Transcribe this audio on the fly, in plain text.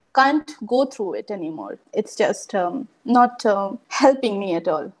can't go through it anymore. It's just not helping me at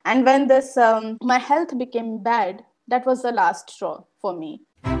all. And when this my health became bad, that was the last straw for me.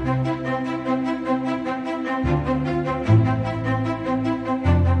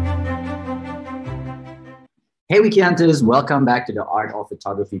 Hey, Wikihunters, welcome back to the Art of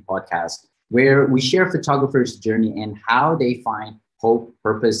Photography podcast, where we share photographers' journey and how they find hope,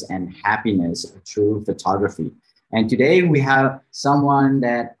 purpose, and happiness through photography. And today we have someone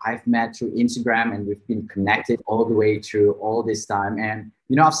that I've met through Instagram, and we've been connected all the way through all this time. And,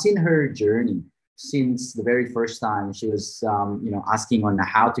 I've seen her journey since the very first time she was, asking on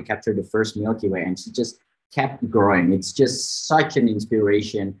how to capture the first Milky Way, and she just kept growing. It's just such an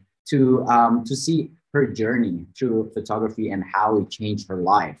inspiration to see her journey through photography and how it changed her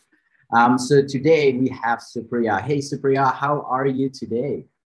life. So today we have Supriya. Hey, Supriya, how are you today?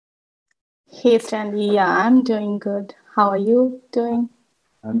 Hey Stanley, yeah, I'm doing good. How are you doing?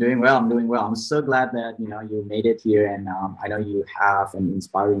 I'm doing well. I'm doing well. I'm so glad that you made it here, and I know you have an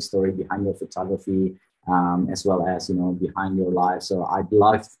inspiring story behind your photography, as well as behind your life. So I'd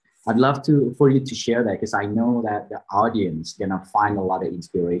love to for you to share that because I know that the audience gonna find a lot of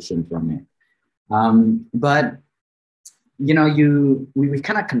inspiration from it. But we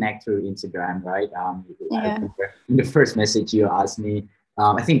kind of connect through Instagram, right? I Yeah. remember in the first message you asked me,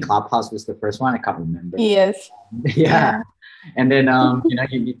 I think Clubhouse was the first one. I can't remember. Yes. Yeah. Yeah. And then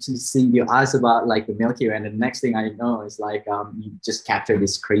you asked about like the Milky Way, and the next thing I know is like you just captured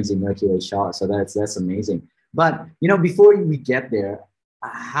this crazy Milky Way shot. So that's amazing. But before we get there,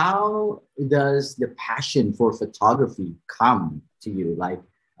 how does the passion for photography come to you? Like,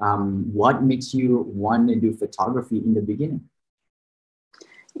 what makes you want to do photography in the beginning?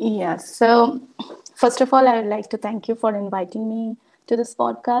 Yeah. So, first of all, I would like to thank you for inviting me to this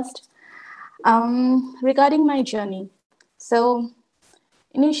podcast. Regarding my journey, so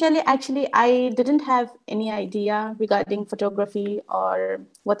initially, actually, I didn't have any idea regarding photography or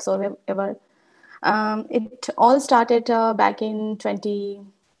whatsoever. It all started back in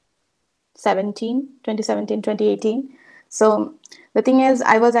 2017, 2018. So the thing is,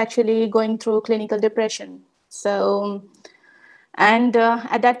 I was actually going through clinical depression. So, and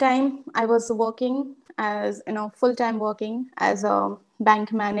at that time, I was working as, full time working as a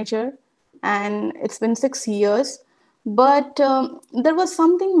bank manager. And it's been 6 years. But there was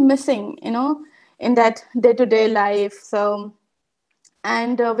something missing, in that day to day life. So,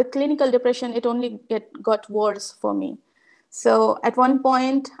 and with clinical depression, it only got worse for me. So at one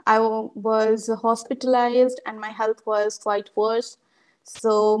point was hospitalized and my health was quite worse.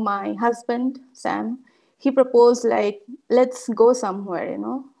 So my husband Sam, he proposed, like, let's go somewhere,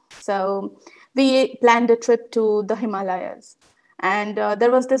 so we planned a trip to the Himalayas. And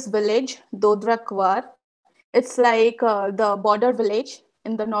there was this village Dodra Kwar. It's like the border village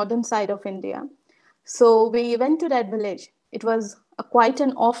in the northern side of India. So we went to that village. It was quite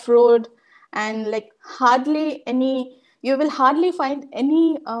an off road, and like hardly any, you will hardly find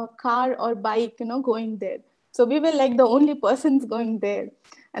any car or bike, going there. So we were like the only persons going there,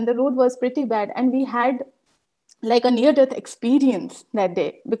 and the road was pretty bad. And we had like a near death experience that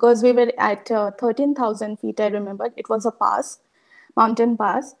day because we were at 13,000 feet. I remember it was a mountain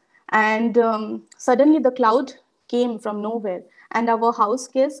pass. And suddenly the cloud came from nowhere. And our house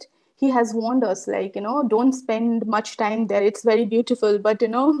guest, he has warned us, like, don't spend much time there. It's very beautiful, but,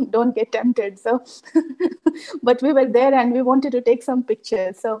 don't get tempted. So, but we were there and we wanted to take some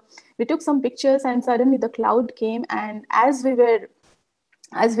pictures. So we took some pictures, and suddenly the cloud came. And as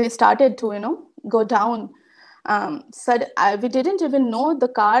we started to go down, we didn't even know the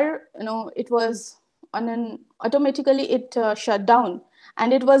car, it was on an automatically it shut down,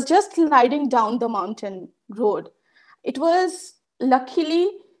 and it was just sliding down the mountain road. It was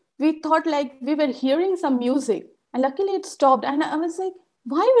luckily, we thought like we were hearing some music, and luckily it stopped. And I was like,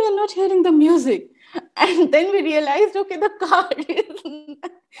 why we are not hearing the music? And then we realized, okay, the car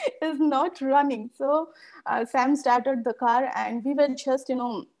is not running. So Sam started the car, and we were just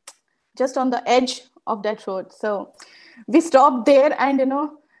on the edge of that road. So we stopped there, and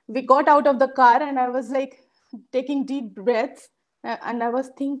we got out of the car, and I was like taking deep breaths, and I was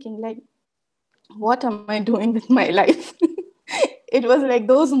thinking like, what am I doing with my life? It was like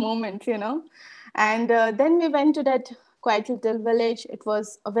those moments, And then we went to that quiet little village. It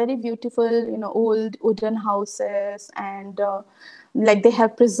was a very beautiful, old wooden houses, and like they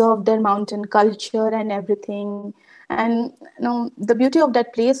have preserved their mountain culture and everything. And the beauty of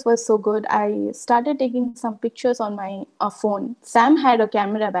that place was so good. I started taking some pictures on my phone. Sam had a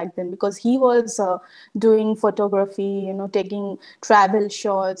camera back then because he was doing photography, taking travel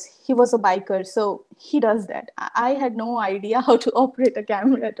shots. He was a biker, so he does that. I had no idea how to operate a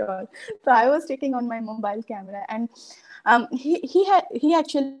camera at all. So I was taking on my mobile camera, and he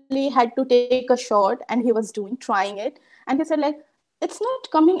actually had to take a shot, and he was trying it, and he said like, it's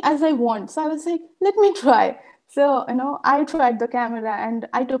not coming as I want. So I was like, let me try. So I tried the camera and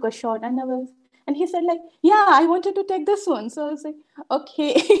I took a shot, and and he said like, yeah, I wanted to take this one. So I was like,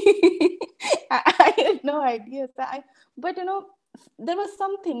 okay. I had no idea. But there was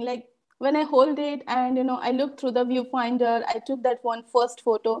something like, when I hold it and I look through the viewfinder, I took that one first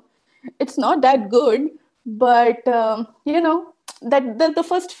photo. It's not that good, but the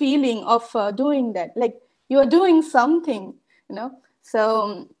first feeling of doing that, like you are doing something,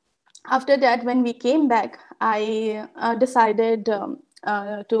 so after that, when we came back, I decided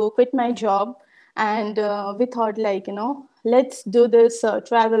to quit my job, and we thought like, let's do this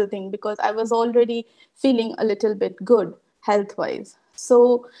travel thing, because I was already feeling a little bit good health wise.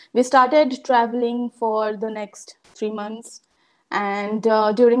 So we started traveling for the next 3 months, and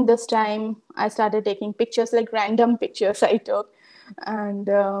during this time I started taking pictures, like random pictures I took. And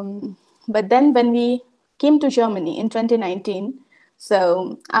but then when we came to Germany in 2019,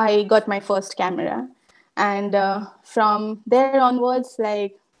 so I got my first camera, and from there onwards,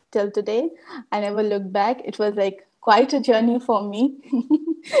 like till today, I never looked back. It was like quite a journey for me,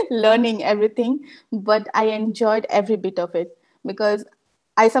 learning everything, but I enjoyed every bit of it, because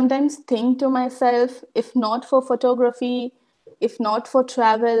I sometimes think to myself, if not for photography, if not for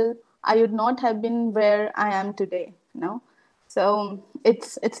travel, I would not have been where I am today. So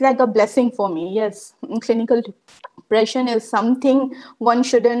it's like a blessing for me. Yes, clinical depression is something one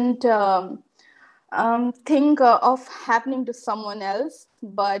shouldn't think of happening to someone else,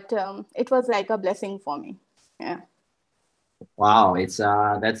 but it was like a blessing for me. Yeah. Wow, it's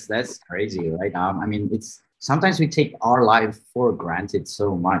that's crazy, right? I mean, it's sometimes we take our life for granted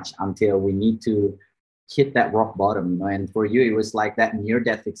so much until we need to hit that rock bottom, And for you, it was like that near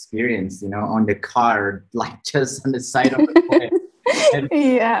death experience, on the car, like just on the side of the cliff. And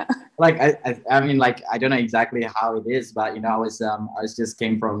Yeah. like I mean, like I don't know exactly how it is, but I was just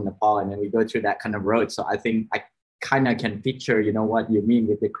came from Nepal, and then we go through that kind of road. So I think I kind of can picture, what you mean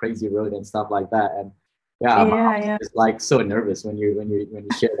with the crazy road and stuff like that. And yeah, I'm Yeah. Yeah. just like so nervous when you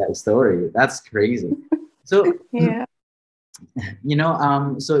share that story. That's crazy. So Yeah.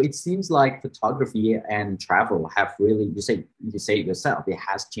 so it seems like photography and travel have really, you say it yourself, it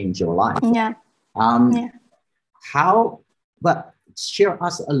has changed your life. Yeah. Um, Yeah. how, but share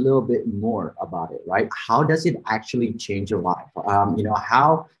us a little bit more about it, right? How does it actually change your life?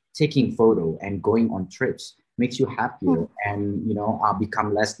 How taking photo and going on trips makes you happier and,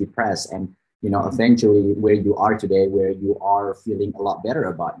 become less depressed and, eventually where you are today, where you are feeling a lot better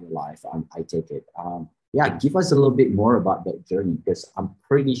about your life. I take it. Yeah, give us a little bit more about that journey because I'm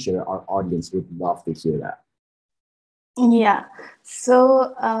pretty sure our audience would love to hear that. Yeah.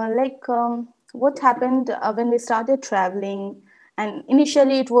 So, what happened when we started traveling? And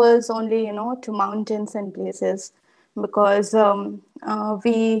initially, it was only, to mountains and places, because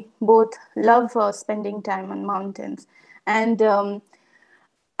we both love spending time on mountains. And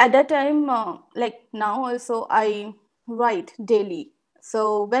at that time, like now also, I write daily.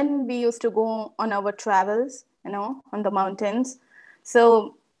 So when we used to go on our travels, on the mountains,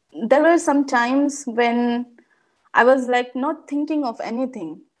 so there were some times when I was like not thinking of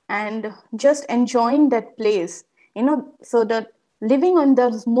anything and just enjoying that place, so that living on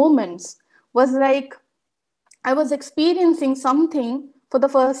those moments was like I was experiencing something for the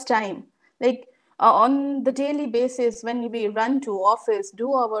first time. Like on the daily basis, when we run to office,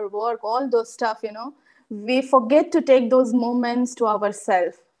 do our work, all those stuff, we forget to take those moments to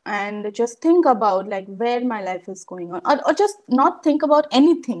ourselves and just think about like where my life is going on, or just not think about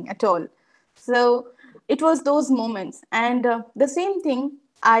anything at all. So it was those moments, and the same thing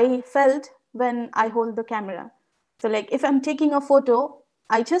I felt when I hold the camera. So like if I'm taking a photo,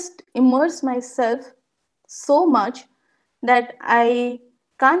 I just immerse myself so much that I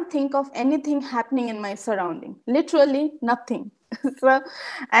can't think of anything happening in my surrounding. Literally nothing. So,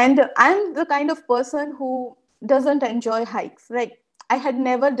 and I'm the kind of person who doesn't enjoy hikes. Like I had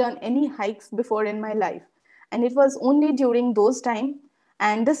never done any hikes before in my life, and it was only during those time.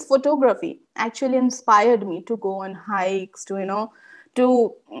 And this photography actually inspired me to go on hikes,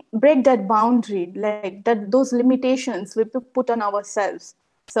 to break that boundary, like that those limitations we put on ourselves.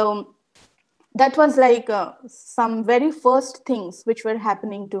 So that was like some very first things which were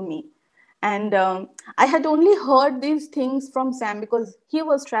happening to me. And I had only heard these things from Sam because he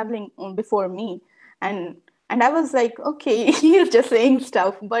was traveling before me. And I was like, okay, he is just saying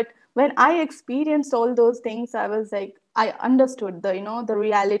stuff. But when I experienced all those things, I was like, I understood the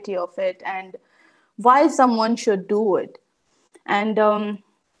reality of it. And why someone should do it. And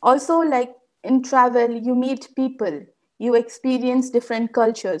also, like, in travel you meet people, you experience different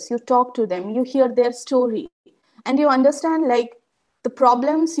cultures, you talk to them, you hear their story, and you understand, like, the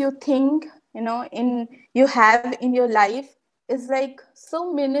problems you think, in you have in your life is like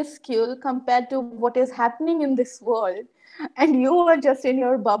so minuscule compared to what is happening in this world. And you are just in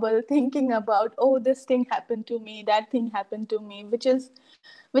your bubble thinking about, oh, this thing happened to me, that thing happened to me, which is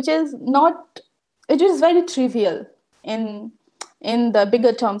not, it is very trivial in in the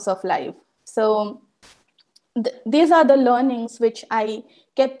bigger terms of life. So these are the learnings which I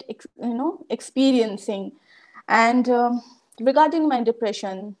kept experiencing. And regarding my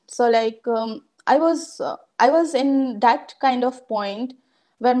depression, so like, I was in that kind of point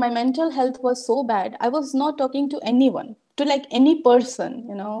where my mental health was so bad, I was not talking to anyone, to like any person,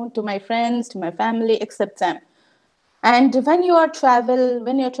 to my friends, to my family, except them. And when you're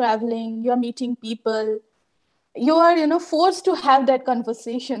traveling, you're meeting people, you are forced to have that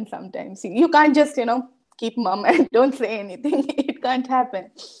conversation. Sometimes you can't just keep mum and don't say anything. It can't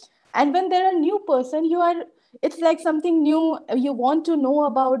happen. And when they're a new person, it's like something new, you want to know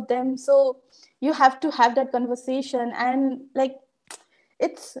about them, so you have to have that conversation. And like,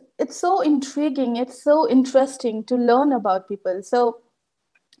 it's so intriguing, it's so interesting to learn about people. So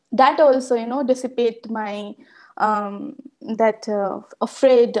that also dissipate my that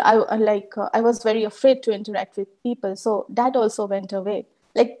afraid I was very afraid to interact with people, so that also went away.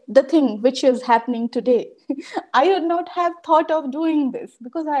 Like, the thing which is happening today, I would not have thought of doing this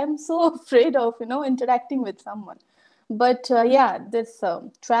because I am so afraid of interacting with someone. But yeah, this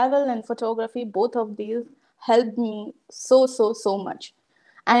travel and photography, both of these helped me so much.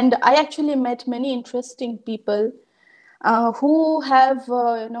 And I actually met many interesting people who have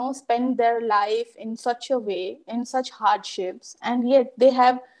spent their life in such a way, in such hardships, and yet they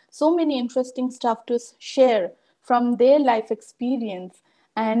have so many interesting stuff to share from their life experience.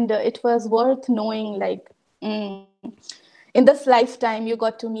 And it was worth knowing, like, mm, in this lifetime you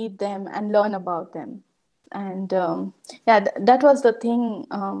got to meet them and learn about them. And yeah, that was the thing.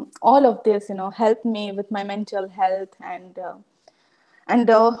 All of this helped me with my mental health and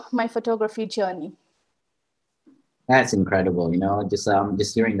my photography journey. That's incredible.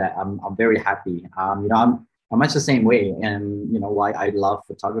 Just hearing that, I'm very happy. I'm much the same way, and why I love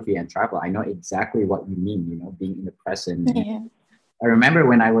photography and travel. I know exactly what you mean. Being in the present. And Yeah. I remember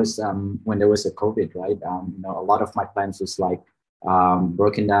when I was when there was a COVID, right? A lot of my plans was like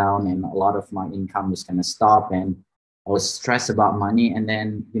broken down, and a lot of my income was gonna stop, and I was stressed about money. And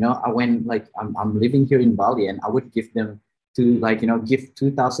then I went, like, I'm living here in Bali, and I would give them to, like, give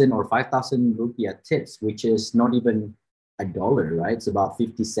 2,000 or 5,000 rupiah tips, which is not even a dollar, right? It's about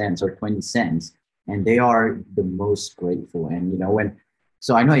 50 cents or 20 cents, and they are the most grateful. And when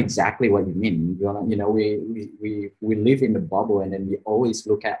so I know exactly what you mean. We live in the bubble, and then we always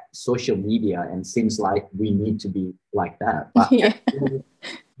look at social media, and seems like we need to be like that. But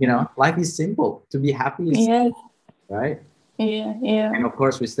Yeah. life is simple. To be happy is, Yes. right. Yeah. Yeah. And of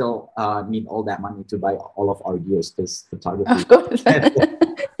course, we still need all that money to buy all of our gears, because photography. Of course.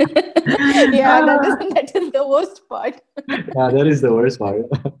 Yeah, that is the worst part. Yeah, that is the worst part.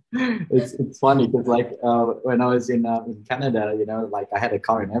 It's funny because, like, when I was in Canada, like, I had a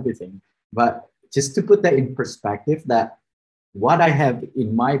car and everything. But just to put that in perspective, that what I have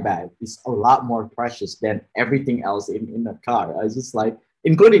in my bag is a lot more precious than everything else in the car. I was just like,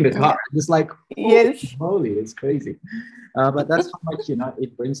 including the car, Yeah. just like, holy Yes. moly, it's crazy. But that's how much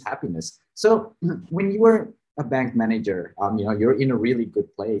it brings happiness. So when you were a bank manager, you're in a really good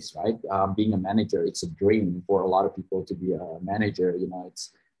place, right? Being a manager, it's a dream for a lot of people to be a manager.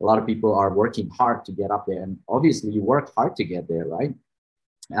 It's a lot of people are working hard to get up there, and obviously you work hard to get there, right?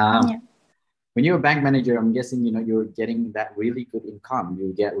 Um, Yeah. when you're a bank manager, I'm guessing you're getting that really good income.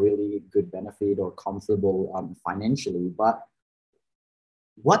 You get really good benefit or comfortable financially, but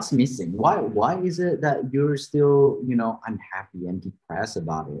what's missing? Why is it that you're still unhappy and depressed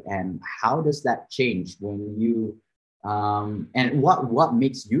about it? And how does that change when you and what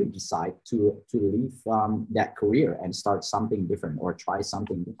makes you decide to leave that career and start something different or try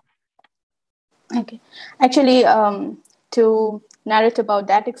something different? Okay. Actually, to narrate about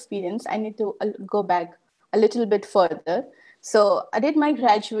that experience, I need to go back a little bit further. So I did my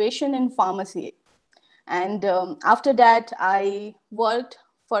graduation in pharmacy. And after that, I worked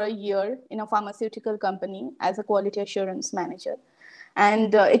for a year in a pharmaceutical company as a quality assurance manager.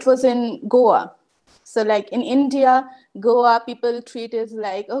 And it was in Goa. So, like, in India, Goa, people treat it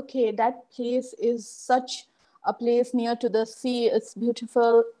like, okay, that place is such a place near to the sea. It's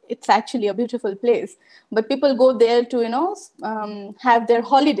beautiful. It's actually a beautiful place. But people go there to, have their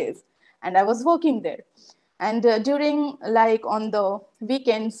holidays. and I was working there. And during, like, on the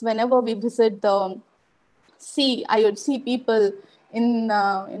weekends, whenever we visit the sea, I would see people in,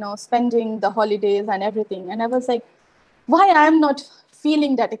 spending the holidays and everything. And I was like, why I am not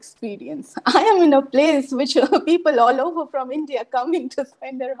feeling that experience? I am in a place which people all over from India coming to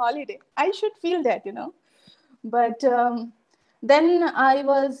spend their holiday. I should feel that. But then I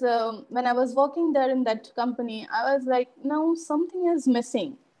was, when I was working there in that company, I was like, no, something is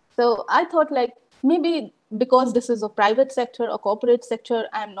missing. So I thought, like, maybe because this is a private sector, a corporate sector,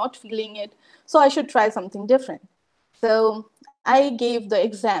 I'm not feeling it. So I should try something different. So I gave the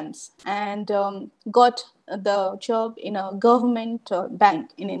exams and got the job in a government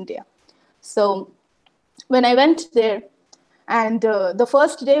bank in India. So when I went there, and the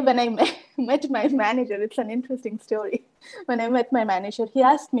first day when I met my manager, it's an interesting story. When I met my manager, he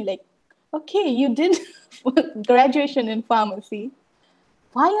asked me, like, okay, you did graduation in pharmacy.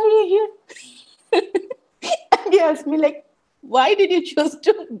 Why are you here? And he asked me, like, why did you choose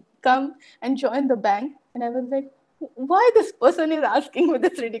to come and join the bank? And I was like, why this person is asking me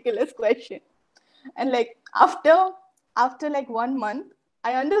this ridiculous question? And like after like 1 month,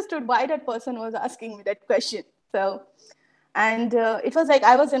 I understood why that person was asking me that question. So, and it was like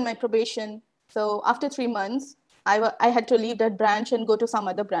I was in my probation. So after 3 months, I had to leave that branch and go to some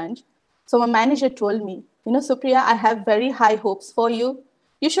other branch. So my manager told me, Supriya, I have very high hopes for you.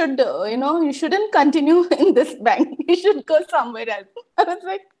 You should, you shouldn't continue in this bank. You should go somewhere else. I was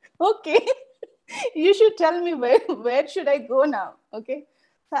like, okay, you should tell me where should I go now. Okay.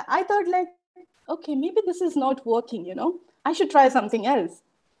 So I thought, like, okay, maybe this is not working. I should try something else.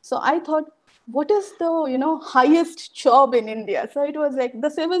 So I thought, what is the highest job in India? So it was like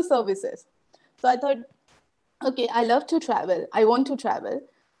the civil services. So I thought, okay, I love to travel, I want to travel,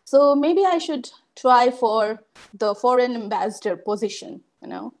 so maybe I should try for the foreign ambassador position.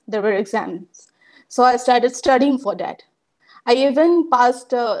 There were exams, so I started studying for that. I even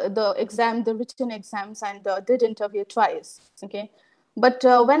passed the written exams, and did interview twice. Okay, but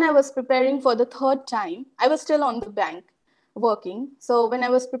when I was preparing for the third time, I was still on the bank working. So when I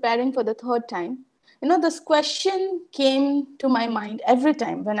was preparing for the third time, this question came to my mind every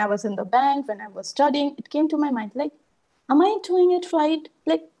time when I was in the bank, when I was studying. It came to my mind, like, am I doing it right?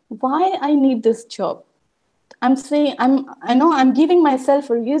 Like, why I need this job? I know I'm giving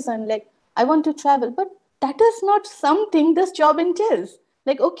myself a reason, like, I want to travel, but that is not something this job entails.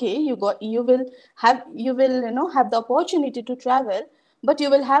 Like, okay, you will have the opportunity to travel, but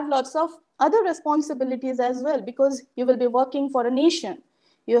you will have lots of other responsibilities as well, because you will be working for a nation.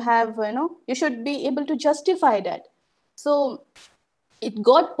 You should be able to justify that. So it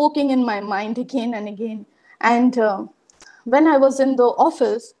got poking in my mind again and again. And when I was in the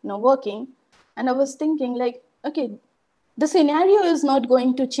office, working, and I was thinking, like, okay, the scenario is not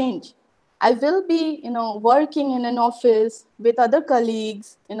going to change. I will be, working in an office with other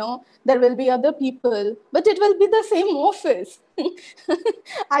colleagues, there will be other people, but it will be the same office.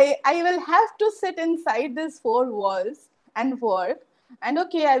 I will have to sit inside these four walls and work. And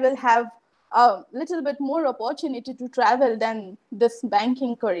okay, I will have a little bit more opportunity to travel than this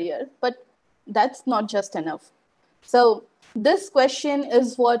banking career, but that's not just enough. So this question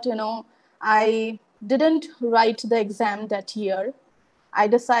is what, I didn't write the exam that year. I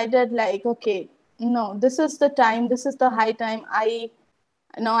decided, like, okay, no, this is the time, this is the high time. I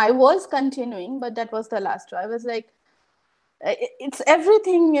was continuing, but that was the last try. I was like, it's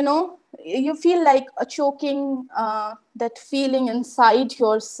everything, you feel like a choking, that feeling inside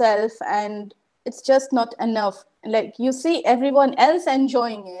yourself, and it's just not enough. Like, you see everyone else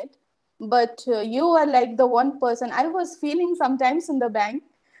enjoying it, but you are like the one person I was feeling sometimes in the bank.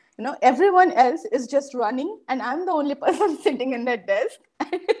 Everyone else is just running, and I'm the only person sitting in that desk.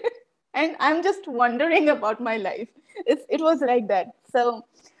 And I'm just wondering about my life. It was like that. So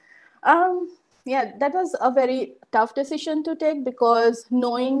um, yeah, that was a very tough decision to take, because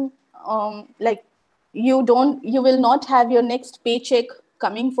knowing, like, you will not have your next paycheck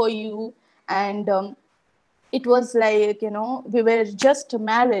coming for you. And it was like, we were just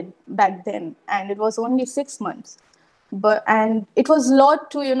married back then, and it was only 6 months. And it was a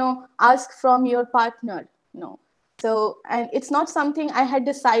lot to, ask from your partner, so, and it's not something I had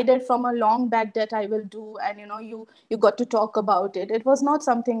decided from a long back that I will do, and you got to talk about it. It was not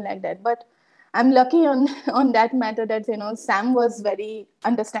something like that. But I'm lucky on on that matter, that Sam was very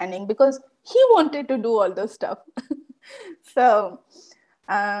understanding, because he wanted to do all those stuff. So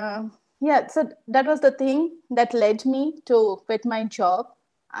uh, yeah, so that was the thing that led me to quit my job.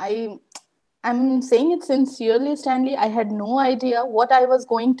 I'm saying it sincerely, Stanley. I had no idea what I was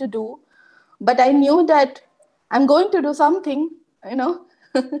going to do, but I knew that I'm going to do something, you know.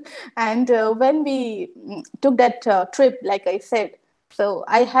 And when we took that trip, like I said, so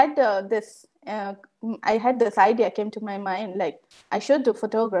I had this idea came to my mind, like I should do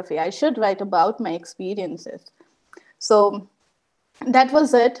photography. I should write about my experiences. So that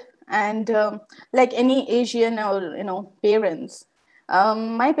was it. And like any Asian or parents,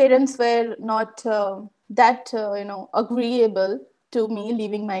 my parents were not that agreeable to me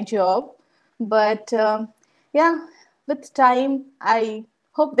leaving my job. But yeah, with time I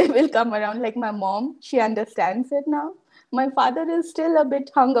hope they will come around. Like my mom, she understands it now. My father is still a bit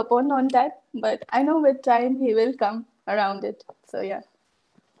hung upon on that, but I know with time he will come around it. So yeah.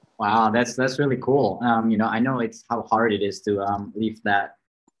 Wow, that's really cool. I know it's how hard it is to live that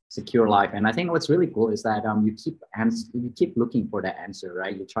secure life, and I think what's really cool is that you keep looking for that answer,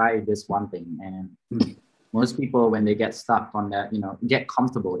 right? You try this one thing, and most people when they get stuck on that, get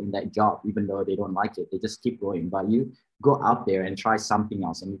comfortable in that job, even though they don't like it, they just keep going. But you go out there and try something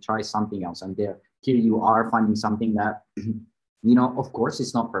else, and you try something else, and there here you are finding something that of course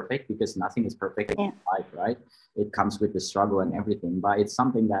it's not perfect because nothing is perfect in Yeah. life, right? It comes with the struggle and everything, but it's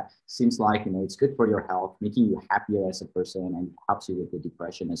something that seems like it's good for your health, making you happier as a person, and helps you with the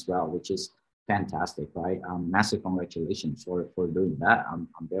depression as well, which is fantastic, right? Massive congratulations for doing that. I'm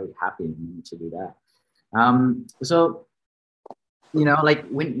very happy to do that. So like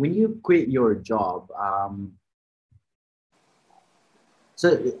when you quit your job,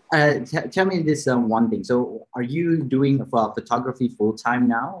 tell me this one thing. So, are you doing photography full time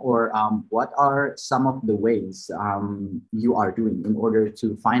now, or what are some of the ways you are doing in order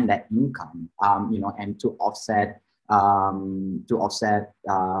to find that income, and to offset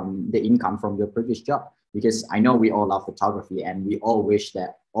the income from your previous job? Because I know we all love photography, and we all wish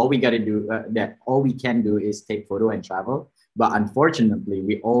that all we can do is take photo and travel. But unfortunately,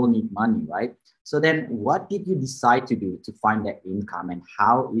 we all need money, right? So then, what did you decide to do to find that income, and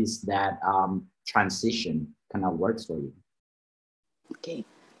how is that transition kind of works for you? Okay.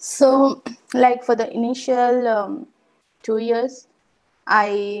 So, like for the initial 2 years,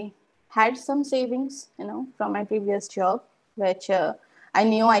 I had some savings, from my previous job, which I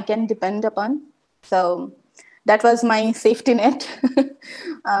knew I can depend upon. So that was my safety net.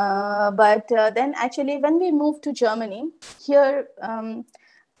 But then, actually, when we moved to Germany, here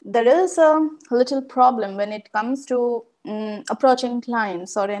there is a little problem when it comes to approaching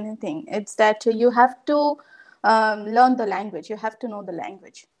clients or anything. It's that you have to learn the language, you have to know the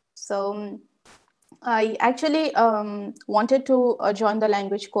language. So I actually wanted to join the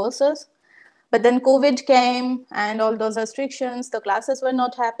language courses, but then COVID came and all those restrictions, the classes were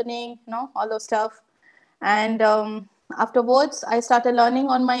not happening, all those stuff. And afterwards, I started learning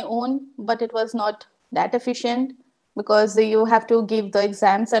on my own, but it was not that efficient because you have to give the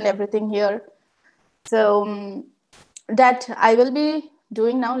exams and everything here. So that I will be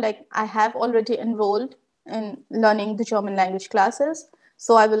doing now. Like I have already enrolled in learning the German language classes,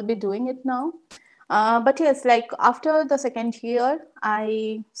 so I will be doing it now. But yes, like after the second year,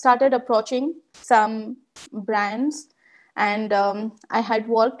 I started approaching some brands, and I had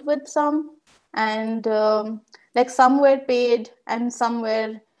worked with some, and like some were paid and some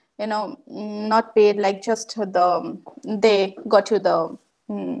were, not paid. Like just they got you the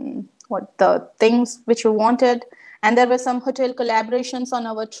what the things which you wanted, and there were some hotel collaborations on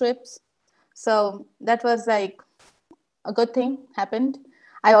our trips. So that was like a good thing happened.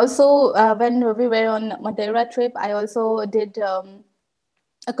 I also, when we were on Madeira trip, I also did a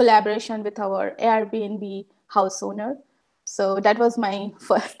collaboration with our Airbnb house owner. So that was my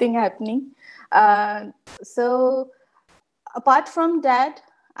first thing happening. Uh, so apart from that,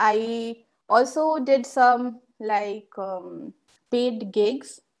 I also did some like paid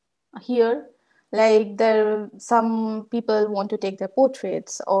gigs here. Like there some people want to take their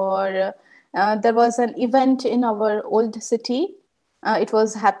portraits, or there was an event in our old city. It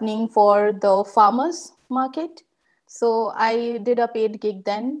was happening for the farmers market, so I did a paid gig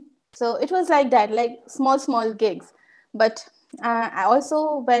then. So it was like that, like small gigs. But I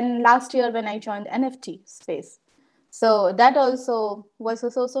also, when last year when I joined NFT space, so that also was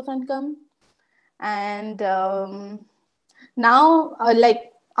a source of income. And now,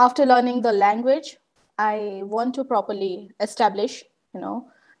 like after learning the language, I want to properly establish,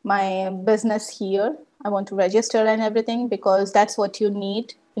 my business here. I want to register and everything because that's what you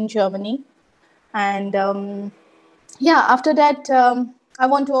need in Germany. And yeah, after that, I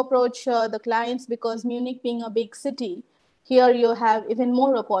want to approach the clients because Munich being a big city, here you have even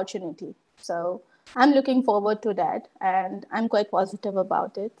more opportunity. So I'm looking forward to that, and I'm quite positive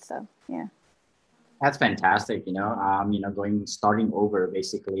about it. So yeah. That's fantastic. Going starting over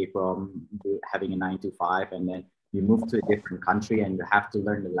basically from having a 9 to 5, and then you move to a different country and you have to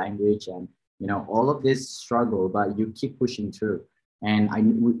learn the language and all of this struggle, but you keep pushing through. And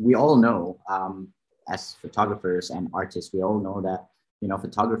we all know, as photographers and artists, we all know that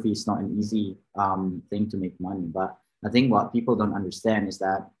photography is not an easy thing to make money. But I think what people don't understand is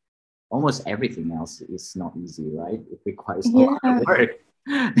that almost everything else is not easy, right? It requires a lot of Yeah. work.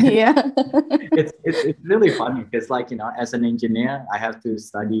 Yeah. It's really funny because, like, as an engineer, I have to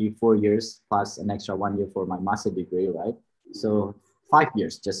study 4 years plus an extra 1 year for my master degree, right? So 5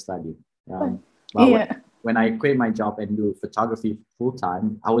 years just study. But Yeah. when I quit my job and do photography full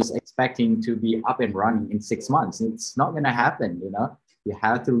time, I was expecting to be up and running in 6 months. It's not gonna happen, You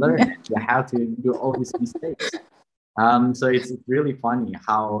have to learn it. You have to do all these mistakes. So it's really funny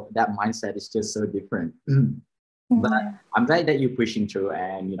how that mindset is just so different. But Yeah. I'm glad that you're pushing through,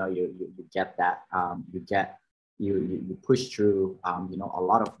 and you get that, you push through, a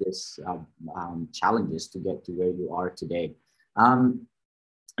lot of this challenges to get to where you are today. Um,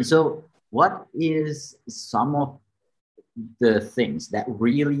 so what is some of the things that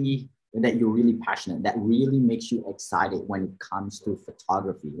you're really passionate, that really makes you excited when it comes to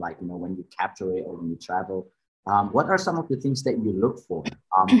photography, like when you capture it or when you travel? What are some of the things that you look for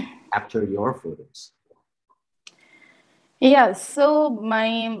to capture your photos? Yeah, so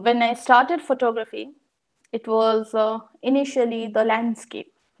my when I started photography, it was initially the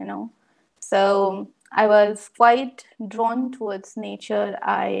landscape, you know. So I was quite drawn towards nature.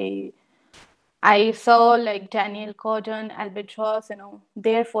 I saw like Daniel Corden, Albatross,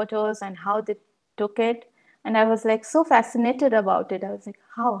 their photos and how they took it, and I was like so fascinated about it. I was like,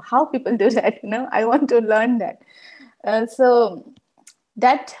 how people do that, I want to learn that. So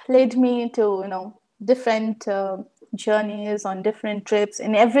that led me to different journeys on different trips.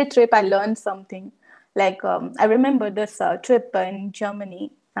 In every trip I learned something. Like I remember this trip in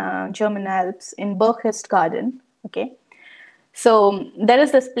Germany, German Alps, in Berchtesgaden. Okay, so there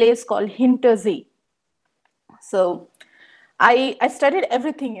is this place called Hintersee. So I studied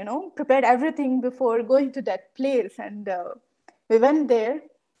everything, prepared everything before going to that place, and we went there,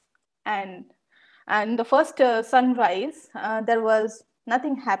 and the first sunrise, there was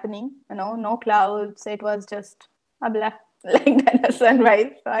nothing happening, no clouds. It was just a black like that, a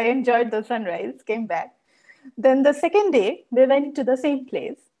sunrise. So I enjoyed the sunrise, came back. Then the second day we went to the same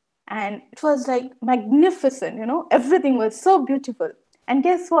place, and it was like magnificent, everything was so beautiful. And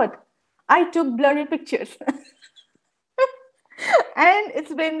guess what, I took blurry pictures. And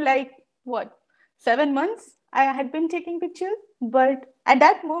it's been like, what, 7 months I had been taking pictures. But at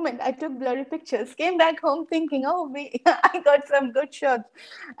that moment, I took blurry pictures, came back home thinking, oh, I got some good shots.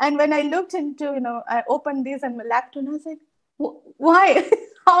 And when I looked into, I opened these and my laptop, and I was like, why?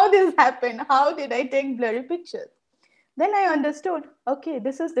 How this happened? How did I take blurry pictures? Then I understood, okay,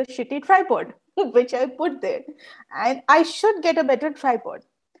 this is the shitty tripod which I put there, and I should get a better tripod.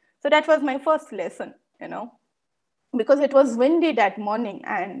 So that was my first lesson, because it was windy that morning,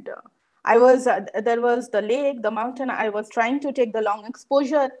 and I was there was the lake, the mountain. I was trying to take the long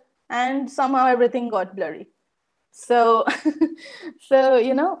exposure, and somehow everything got blurry. So so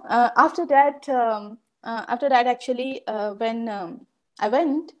after that actually, when I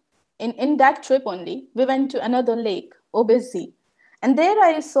went in that trip, only we went to another lake, Obesi, and there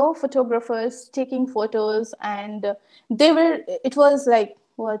I saw photographers taking photos, and they were it was like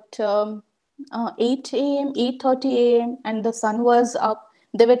what, 8 a.m, 8:30 a.m, and the sun was up.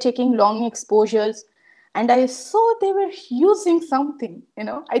 They were taking long exposures, and I saw they were using something.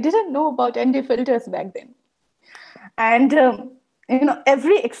 I didn't know about ND filters back then. And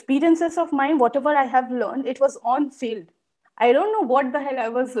every experiences of mine, whatever I have learned, it was on field. I don't know what the hell I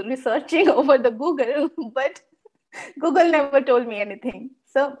was researching over the Google, but Google never told me anything.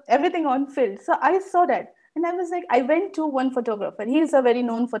 So everything on field. So I saw that, and I was like, I went to one photographer. He is a very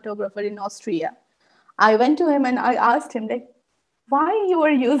known photographer in Austria. I went to him and I asked him, like, why you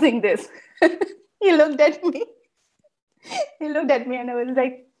are using this? He looked at me. He looked at me and I was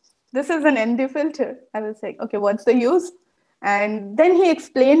like, this is an ND filter. I was like, okay, what's the use? And then he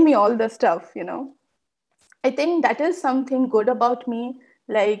explained me all the stuff. I think that is something good about me.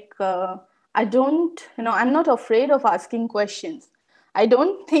 Like, I don't, I'm not afraid of asking questions. I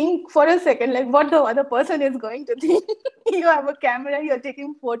don't think for a second like what the other person is going to think. You have a camera, you're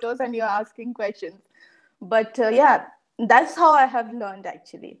taking photos, and you're asking questions. But yeah, that's how I have learned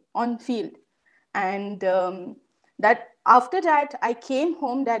actually on field. And that after that, I came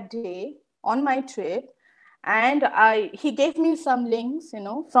home that day on my trip, and I he gave me some links,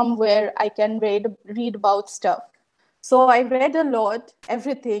 from where I can read about stuff. So I read a lot,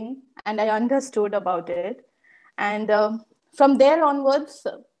 everything, and I understood about it. And from there onwards,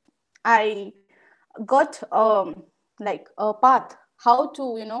 I got like a path how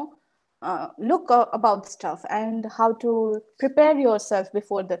to, look about stuff and how to prepare yourself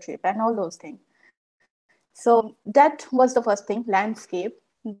before the trip and all those things. So that was the first thing, landscape.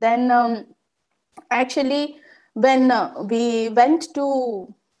 Then actually, when we went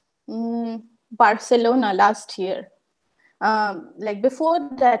to Barcelona last year, like before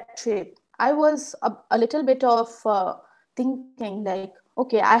that trip, I was a little bit of thinking like,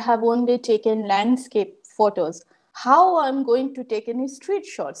 okay, I have only taken landscape photos. How I'm going to take any street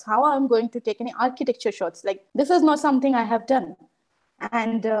shots? How I'm going to take any architecture shots? Like, this is not something I have done.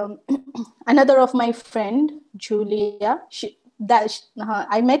 And another of my friend, Julia,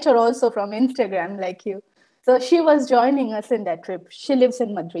 I met her also from Instagram, like you. So she was joining us in that trip. She lives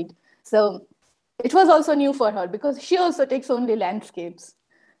in Madrid. So it was also new for her because she also takes only landscapes.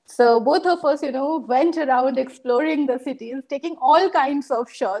 So both of us, went around exploring the cities, taking all kinds of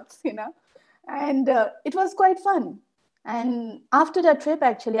shots, and it was quite fun. And after that trip,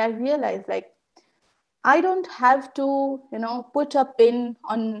 actually, I realized like I don't have to, put a pin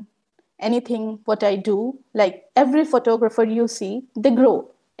on anything what I do. Like every photographer you see, they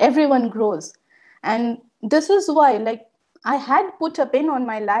grow. Everyone grows. And this is why, like, I had put a pin on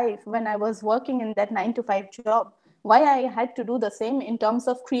my life when I was working in that 9 to 5 job. Why I had to do the same in terms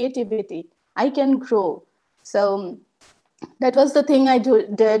of creativity. I can grow. So that was the thing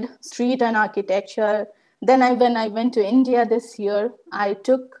did, street and architecture. Then when I went to India this year, I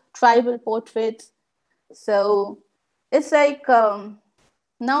took tribal portraits. So it's like now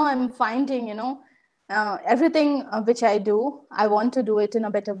I'm finding, everything which I do, I want to do it in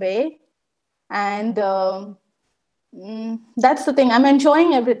a better way. And that's the thing. I'm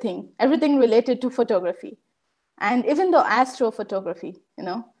enjoying everything related to photography. And even the astrophotography,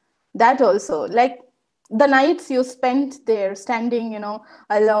 that also, like the nights you spent there standing,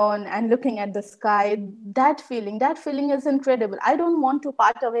 alone and looking at the sky, that feeling is incredible. I don't want to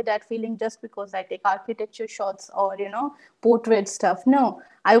part away that feeling just because I take architecture shots or, portrait stuff. No,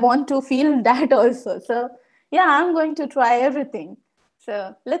 I want to feel that also. So yeah, I'm going to try everything.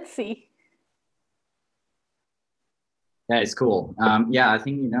 So let's see. That is cool. Yeah, I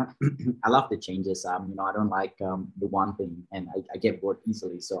think I love the changes. I don't like the one thing, and I get bored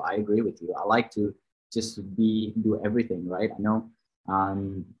easily. So I agree with you. I like to just do everything, right? I know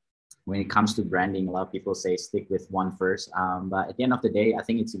um, when it comes to branding, a lot of people say stick with one first. But at the end of the day, I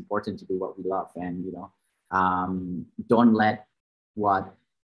think it's important to do what we love, and don't let what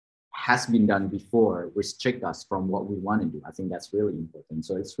has been done before restrict us from what we want to do. I think that's really important.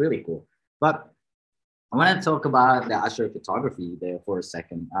 So it's really cool. But I want to talk about the astrophotography there for a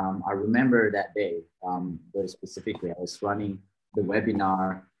second. I remember that day very specifically. I was running the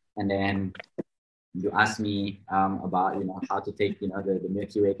webinar, and then you asked me about how to take the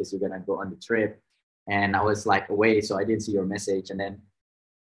Milky Way because you're gonna go on the trip, and I was like away, so I didn't see your message. And then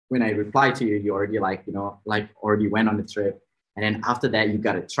when I replied to you, you already like already went on the trip. And then after that, you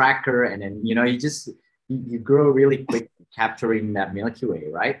got a tracker, and then you grow really quick capturing that Milky Way,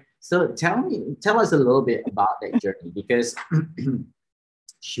 right? So tell us a little bit about that journey because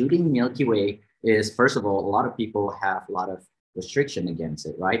shooting Milky Way is, first of all, a lot of people have a lot of restriction against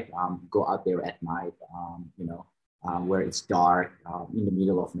it, right? Go out there at night, where it's dark, in the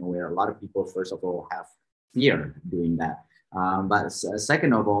middle of nowhere. A lot of people, first of all, have fear doing that. But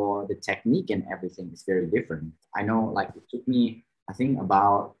second of all, the technique and everything is very different. I know, like, it took me, I think,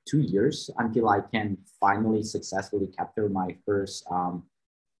 about 2 years until I can finally successfully capture my first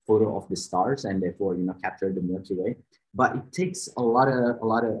photo of the stars and therefore capture the Milky Way. But it takes a lot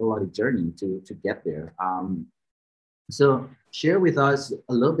of journey to get there. So share with us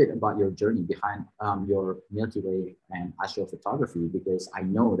a little bit about your journey behind your Milky Way and astrophotography, because I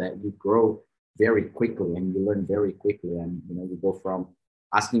know that you grow very quickly and you learn very quickly, and you go from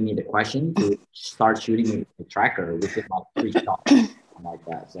asking me the question to start shooting with the tracker within like 3 shots, something like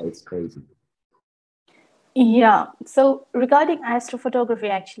that. So it's crazy. Yeah. So regarding astrophotography,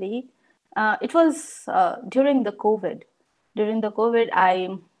 actually, it was during the COVID. During the COVID, I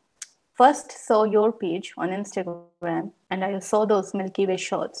first saw your page on Instagram and I saw those Milky Way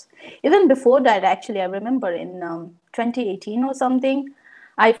shots. Even before that, actually, I remember in 2018 or something,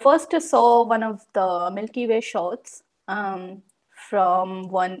 I first saw one of the Milky Way shots from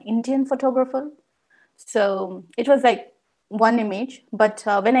one Indian photographer. So it was like one image. But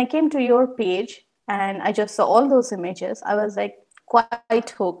when I came to your page and I just saw all those images, I was like quite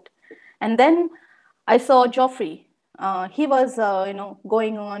hooked. And then I saw Joffrey. He was,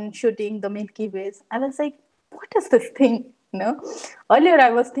 going on shooting the Milky Ways. I was like, what is this thing? Earlier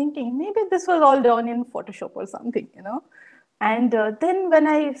I was thinking maybe this was all done in Photoshop or something. And then when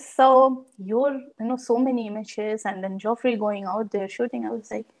I saw your, so many images, and then Joffrey going out there shooting, I was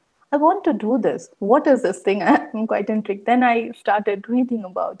like, I want to do this. What is this thing? I'm quite intrigued. Then I started reading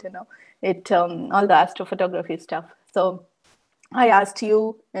about, it, all the astrophotography stuff. So I asked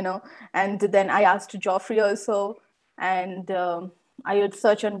you, and then I asked Joffrey also, and I would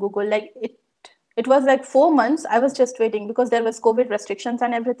search on Google. Like it was like 4 months. I was just waiting because there was COVID restrictions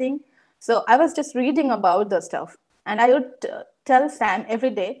and everything. So I was just reading about the stuff, and I would tell Sam every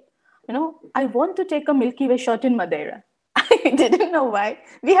day, I want to take a Milky Way shot in Madeira. I didn't know why.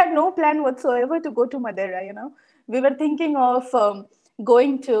 We had no plan whatsoever to go to Madeira. We were thinking of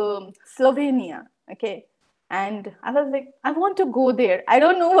going to Slovenia. Okay, and I was like, I want to go there. I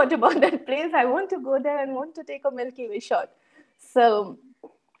don't know what about that place. I want to go there and want to take a Milky Way shot. So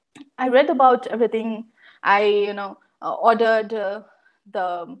I read about everything. I, ordered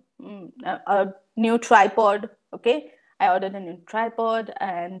a new tripod. Okay, I ordered a new tripod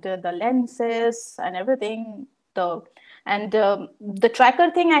and the lenses and everything. The the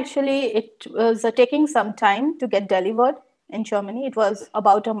tracker thing, actually, it was taking some time to get delivered in Germany. It was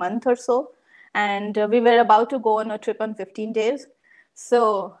about a month or so, and we were about to go on a trip on 15 days.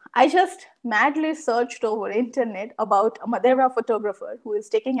 So I just madly searched over internet about a Madeira photographer who is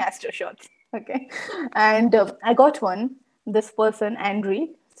taking astro shots. Okay, and I got one. This person, Andre.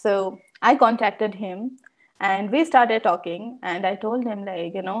 So I contacted him, and we started talking. And I told him,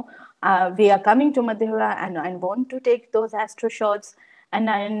 like, we are coming to Madeira, and I want to take those astro shots. And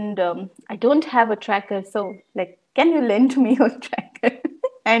I don't have a tracker, so, like, can you lend me your tracker?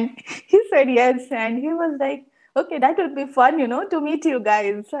 And he said yes, and he was like, okay, that would be fun, to meet you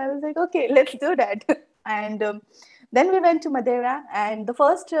guys. So I was like, okay, let's do that. And then we went to Madeira, and the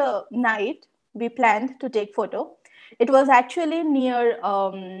first night we planned to take photo. It was actually near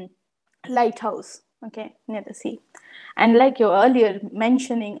lighthouse, okay, near the sea. And like you earlier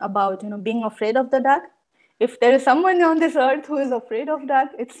mentioning about, being afraid of the dark, if there is someone on this earth who is afraid of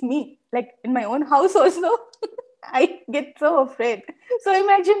dark, it's me. Like in my own house also, I get so afraid. So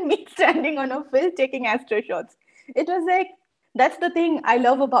imagine me standing on a field taking astro shots. It was like, that's the thing I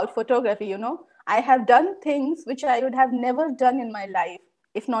love about photography. I have done things which I would have never done in my life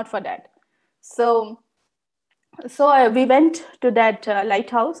if not for that. So so we went to that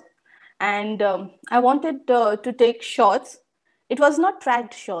lighthouse, and I wanted to take shots. It was not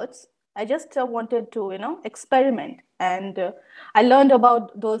tracked shots. I just wanted to, experiment. And I learned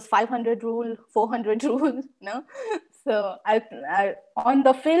about those 500 rule, 400 rule. So on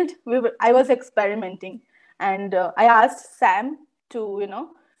the field, I was experimenting. And I asked Sam to,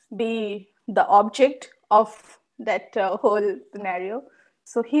 be the object of that whole scenario.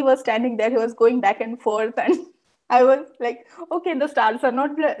 So he was standing there, he was going back and forth, and I was like, okay, the stars are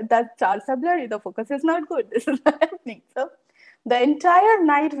not the stars are blurry, the focus is not good. This is not happening. So the entire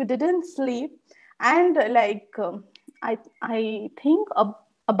night we didn't sleep, and I think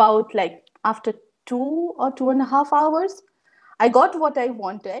about, like, after 2 or 2.5 hours, I got what I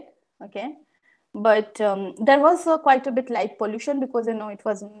wanted. Okay, but there was quite a bit light pollution because, it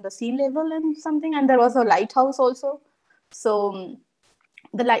was in the sea level and something, and there was a lighthouse also. So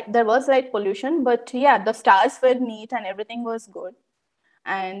the light there was light pollution, but yeah, the stars were neat and everything was good.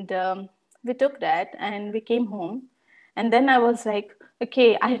 And we took that and we came home. And then I was like,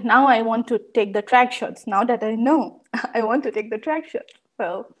 okay, now I want to take the track shots. Now that I know, I want to take the track shots.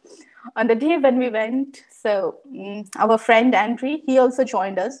 So on the day when we went, so our friend Andre, he also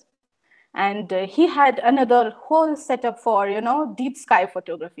joined us. And he had another whole setup for, deep sky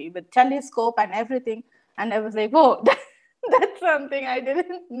photography with telescope and everything. And I was like, whoa, that's something I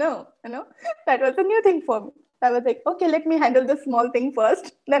didn't know. That was a new thing for me. I was like, okay, let me handle the small thing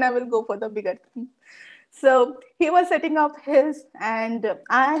first, then I will go for the bigger thing. So he was setting up his, and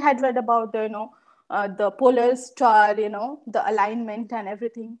I had read about the polar star, the alignment and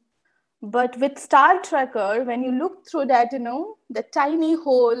everything. But with Star Tracker, when you look through that, the tiny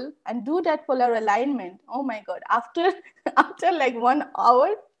hole and do that polar alignment, oh my God, after after like 1 hour,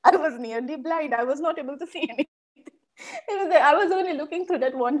 I was nearly blind. I was not able to see anything. It was like I was only looking through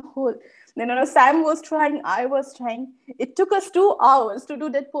that one hole. Then, Sam was trying, I was trying. It took us 2 hours to do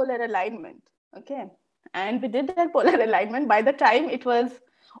that polar alignment. Okay. And we did that polar alignment. By the time it was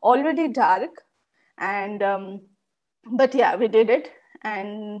already dark, and but yeah, we did it.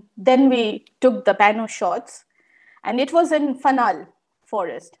 And then we took the pano shots, and it was in Fanal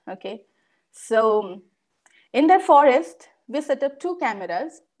forest. Okay, so in that forest we set up two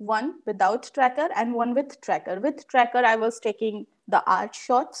cameras, one without tracker and one with tracker. With tracker I was taking the arch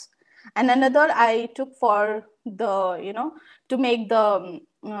shots, and another I took for the, to make the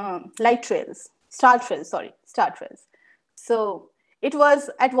light trails, star trails, sorry, star trails. So it was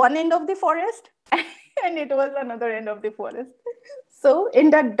at one end of the forest and it was another end of the forest. So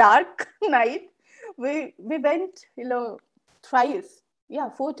in that dark night, we went, thrice, yeah,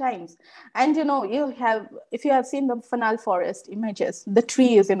 4 times. And you have, if you have seen the Fanal forest images, the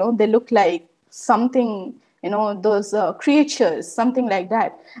trees, they look like something, those creatures, something like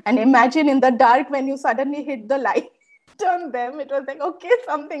that. And imagine in the dark when you suddenly hit the light on them, it was like, okay,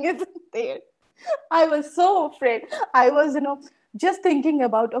 something isn't there. I was so afraid. I was, just thinking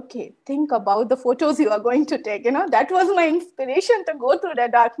about, okay, think about the photos you are going to take. That was my inspiration to go through the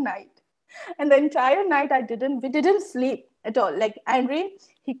dark night. And the entire night, we didn't sleep at all. Like Henry,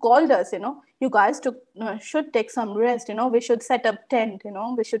 he called us, you guys should take some rest. We should set up tent.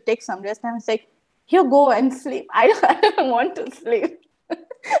 We should take some rest. And I was like, you go and sleep. I don't want to sleep.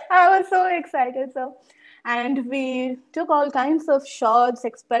 I was so excited. So, and we took all kinds of shots,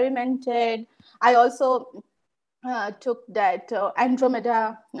 experimented. I also took that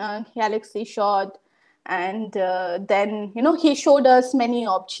Andromeda galaxy shot, and then he showed us many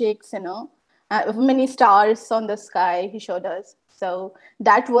objects, many stars on the sky. He showed us, so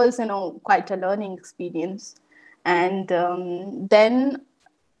that was quite a learning experience. And then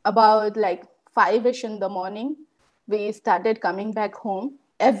about like 5ish in the morning, we started coming back home.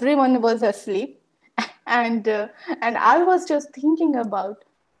 Everyone was asleep, and I was just thinking about,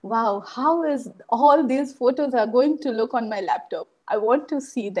 wow, how is all these photos are going to look on my laptop? I want to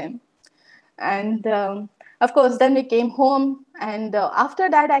see them. And of course, then we came home, and after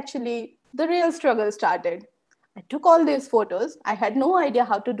that, actually, the real struggle started. I took all these photos. I had no idea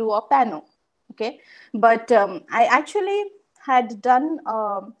how to do a pano. Okay, but I actually had done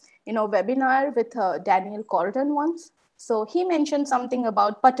webinar with Daniel Corden once. So he mentioned something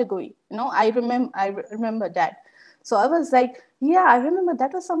about patagui. I remember that. So I was like, yeah, I remember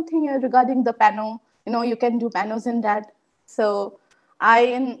that was something regarding the pano. You can do panos in that. So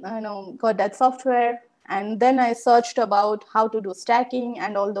I got that software, and then I searched about how to do stacking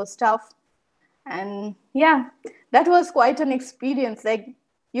and all those stuff. And yeah, that was quite an experience. Like,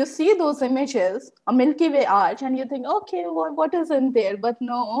 you see those images, a Milky Way arch, and you think, okay, what is in there? But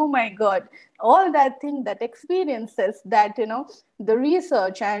no, oh my God, all that thing, that experiences, that the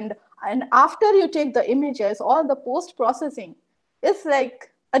research, and after you take the images, all the post processing, it's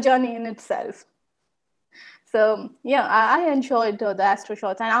like a journey in itself. So yeah, I enjoyed the astro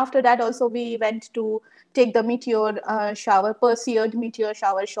shots, and after that also we went to take the meteor shower, Perseid meteor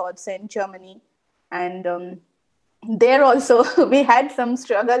shower shots in Germany, and there also we had some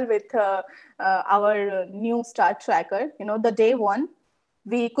struggle with our new star tracker. The day one,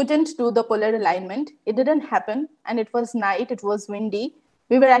 we couldn't do the polar alignment. It didn't happen, and it was night. It was windy.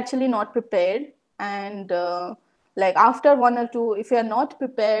 We were actually not prepared, and like after one or two, if you are not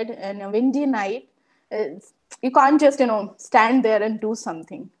prepared in a windy night, it's, you can't just stand there and do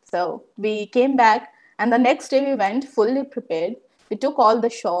something. So we came back, and the next day we went fully prepared. We took all the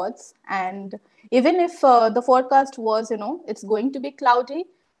shots, and even if the forecast was it's going to be cloudy,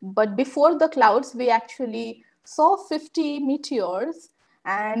 but before the clouds we actually saw 50 meteors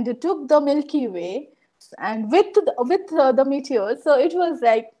and took the Milky Way, and with the meteors. So it was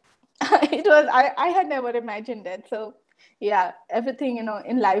like it was, I had never imagined it. So yeah, everything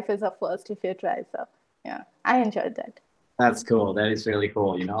in life is a first if you try. So yeah, I enjoyed that. That's cool. That is really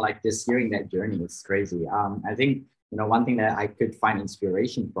cool. Like just hearing that journey is crazy. I think, one thing that I could find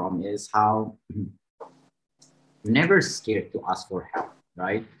inspiration from is how you're never scared to ask for help,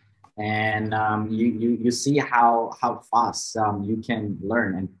 right? And you see how fast you can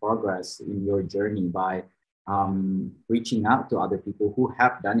learn and progress in your journey by reaching out to other people who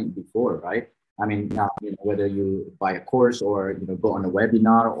have done it before, right? I mean, whether you buy a course or go on a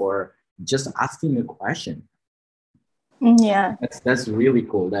webinar or just asking a question. Yeah. That's really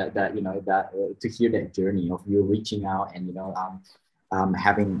cool. That that to hear that journey of you reaching out and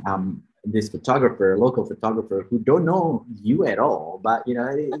having this photographer, local photographer who don't know you at all, but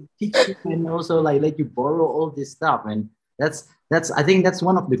it teach you and also like let you borrow all this stuff. And that's I think that's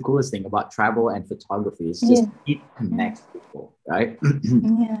one of the coolest thing about travel and photography is just Yeah. it Yeah. connects people, right?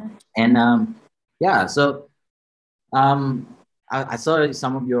 Yeah. And yeah, so um, I saw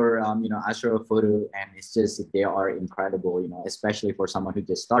some of your, Astro photo, and it's just they are incredible. Especially for someone who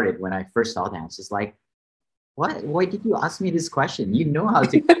just started. When I first saw them, it's just like, what? Why did you ask me this question? You know how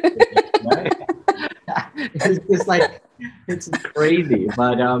to capture it, right? It's like it's crazy,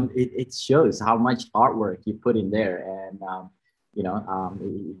 but it shows how much hard work you put in there, and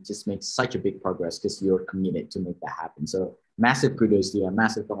it just makes such a big progress because you're committed to make that happen. So massive kudos to you, and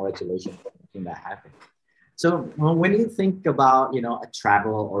massive congratulations for making that happen. So when you think about, a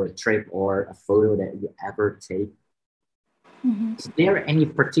travel or a trip or a photo that you ever take, Is there any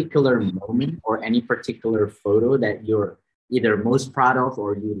particular moment or any particular photo that you're either most proud of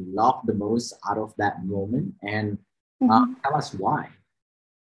or you love the most out of that moment? And tell us why.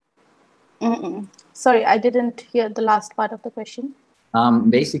 Mm-mm. Sorry, I didn't hear the last part of the question.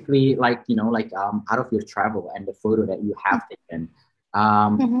 Basically, like, like out of your travel and the photo that you have taken,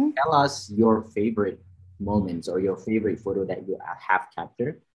 Mm-hmm. tell us your favorite moments or your favorite photo that you have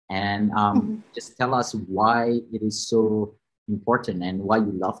captured, and just tell us why it is so important and why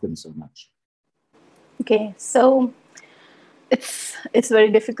you love them so much. Okay, so it's very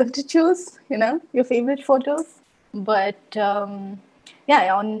difficult to choose, your favorite photos. But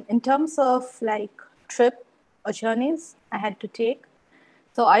yeah, on in terms of like trip or journeys I had to take,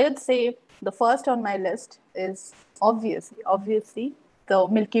 so I would say the first on my list is obviously the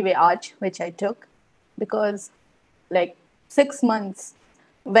Milky Way Arch, which I took, because like 6 months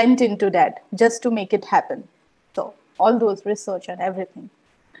went into that just to make it happen. So all those research and everything.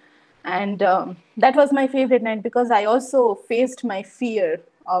 And that was my favorite night because I also faced my fear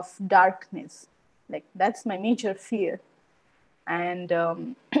of darkness. Like, that's my major fear. And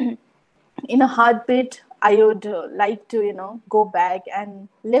in a heartbeat, I would like to, go back and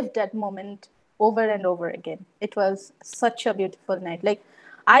live that moment over and over again. It was such a beautiful night. Like,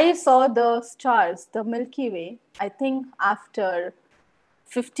 I saw the stars, the Milky Way, I think after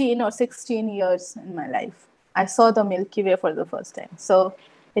 15 or 16 years in my life. I saw the Milky Way for the first time. So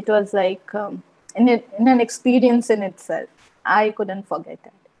it was like in an experience in itself. I couldn't forget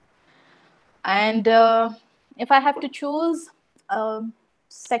that. And if I have to choose a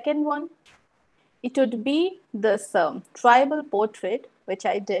second one, it would be this tribal portrait, which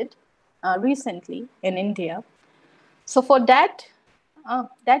I did recently in India. So for that,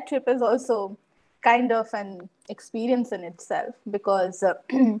 that trip is also kind of an experience in itself because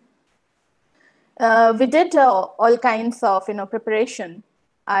we did all kinds of preparation.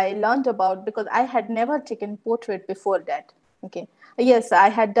 I learned about because I had never taken portrait before that. Okay, yes, I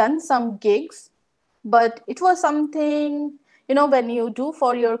had done some gigs, but it was something, when you do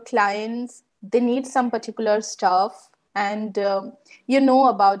for your clients, they need some particular stuff, and you know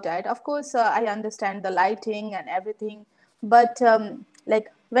about that. Of course, I understand the lighting and everything, but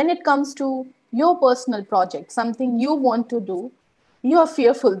like when it comes to your personal project, something you want to do, you are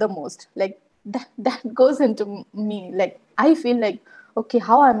fearful the most. Like that goes into me. Like, I feel like, okay,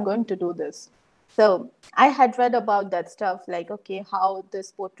 how I'm going to do this. So I had read about that stuff, like, okay, how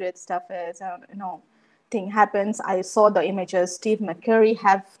this portrait stuff is, thing happens. I saw the images Steve McCurry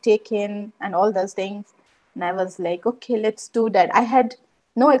have taken and all those things, and I was like, okay, let's do that. I had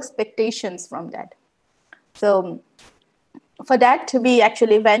no expectations from that. So for that, we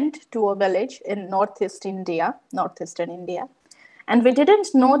actually went to a village in northeastern India, and we didn't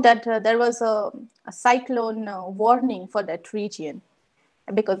know that there was a cyclone warning for that region,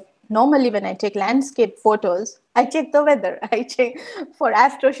 because normally when I take landscape photos, I check the weather. I check for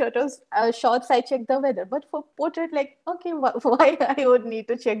astro shots, I check the weather. But for portrait, like, okay, why I would need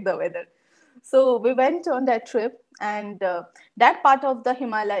to check the weather? So we went on that trip, and that part of the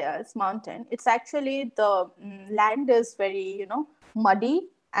Himalayas mountain, it's actually the land is very, muddy,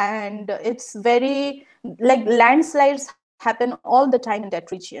 and it's very like landslides happen all the time in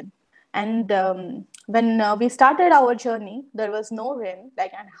that region. And when we started our journey, there was no rain.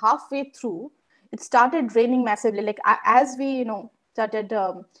 Like, and halfway through, it started raining massively. Like, as we, started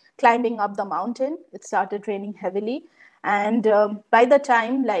climbing up the mountain, it started raining heavily. And by the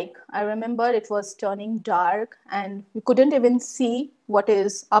time, like, I remember it was turning dark, and we couldn't even see what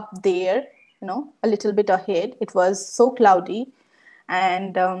is up there, a little bit ahead. It was so cloudy.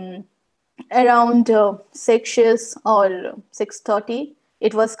 And around 6 or 6:30,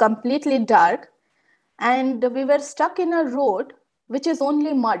 it was completely dark, and we were stuck in a road which is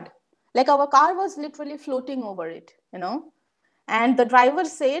only mud. Like, our car was literally floating over it, and the driver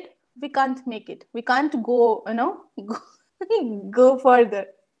said, we can't make it, we can't go, go further.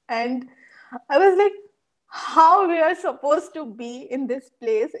 And I was like, how we are supposed to be in this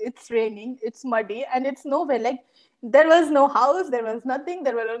place? It's raining, it's muddy, and it's nowhere. Like, there was no house, there was nothing,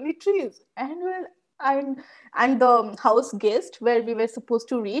 there were only trees. And well, and the house guest where we were supposed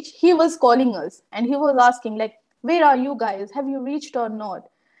to reach, he was calling us, and he was asking, like, where are you guys, have you reached or not?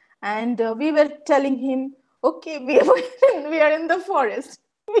 And we were telling him, okay, we are in the forest,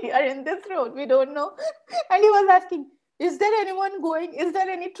 we are in this road, we don't know. And he was asking, is there anyone going, is there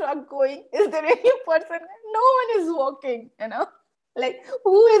any truck going, is there any person? No one is walking, like,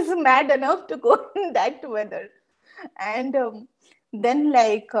 who is mad enough to go in that weather? And then,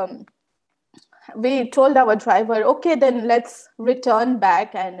 like, we told our driver, okay, then let's return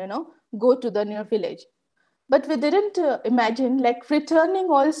back and go to the near village. but we didn't imagine like returning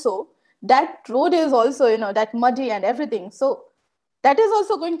also. That road is also, that muddy and everything. So that is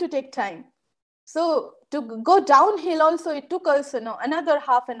also going to take time. So to go downhill also, it took us, another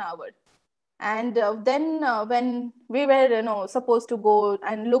half an hour. And then when we were, supposed to go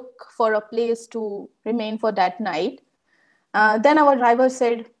and look for a place to remain for that night, then our driver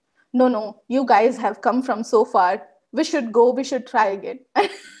said, "No, no, you guys have come from so far. We should go. We should try again." And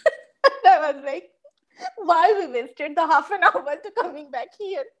I was like, "Why we wasted the half an hour to coming back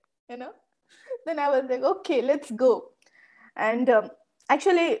here?" You know. Then I was like, "Okay, let's go." And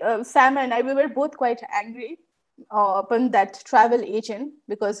actually, Sam and I, we were both quite angry upon that travel agent,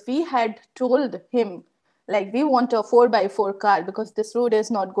 because we had told him, like, we want a 4x4 car because this road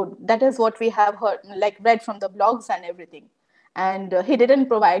is not good. That is what we have heard, like read from the blogs and everything. And he didn't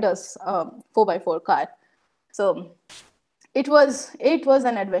provide us 4x4 car. So it was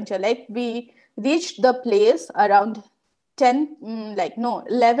an adventure. Like, we reached the place around 10, like, no,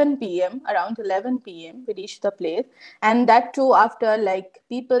 11 p.m. Around 11 p.m. we reached the place. And that too, after like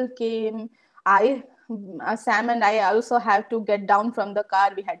people came. I Sam and I also have to get down from the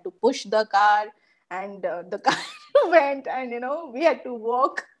car. We had to push the car, and the car went, and we had to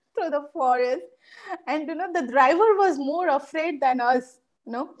walk through the forest. And the driver was more afraid than us.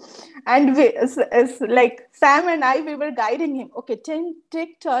 And it's like Sam and I, we were guiding him. Okay,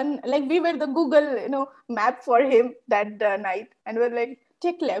 take turn. Like, we were the Google, map for him that night, and we're like,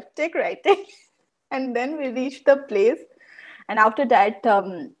 take left, take right, take. And then we reached the place. And after that,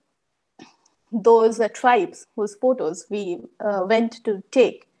 those tribes whose photos we went to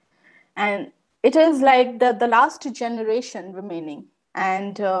take, and it is like the last generation remaining.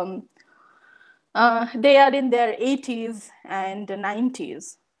 And they are in their 80s and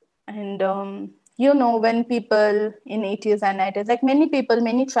 90s. And when people in 80s and 90s, like many people,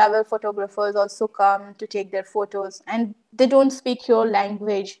 many travel photographers also come to take their photos, and they don't speak your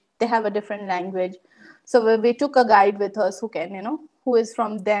language. They have a different language. So we took a guide with us who can, who is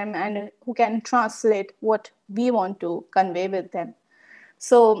from them, and who can translate what we want to convey with them.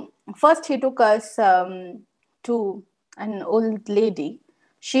 So first he took us to an old lady.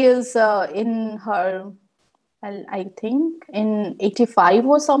 She is in her, well, I think in 85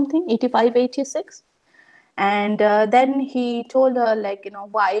 or something, 85, 86. And then he told her, like,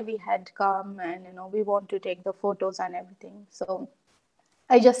 why we had come, and, we want to take the photos and everything. So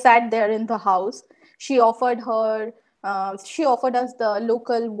I just sat there in the house. She offered us the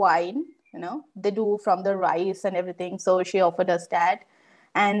local wine, they do from the rice and everything. So she offered us that.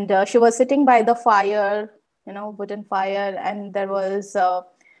 And she was sitting by the fire, wooden fire. And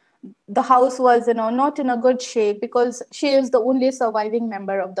the house was, not in a good shape, because she is the only surviving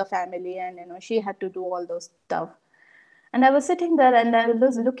member of the family. And, she had to do all those stuff. And I was sitting there, and I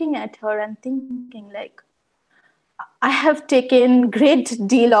was looking at her and thinking, like, I have taken great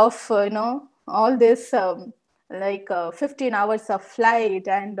deal of, all this, like 15 hours of flight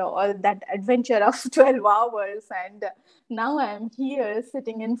and all that adventure of 12 hours. And now I'm here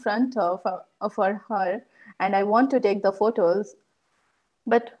sitting in front of her, and I want to take the photos.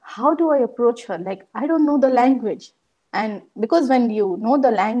 But how do I approach her? Like, I don't know the language. And because when you know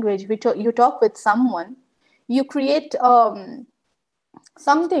the language, you talk with someone, you create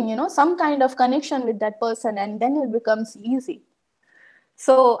something, some kind of connection with that person, and then it becomes easy.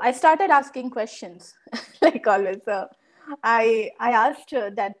 So I started asking questions, like always. I asked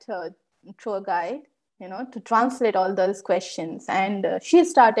that tour guide, to translate all those questions, and she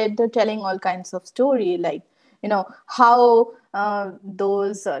started telling all kinds of story, like, how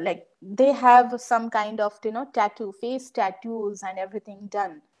those like they have some kind of, face tattoos and everything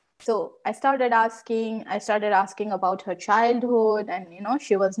done. So I started asking about her childhood, and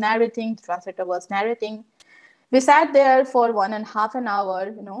she was narrating. The translator was narrating. We sat there for 1.5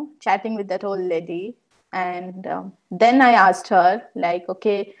 hours, chatting with that old lady. And then I asked her, like,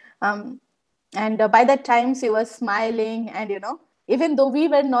 okay. And by that time, she was smiling. And, even though we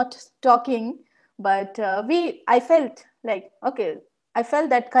were not talking, but I felt like, okay, I felt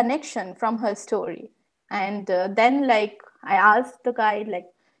that connection from her story. And then, like, I asked the guide, like,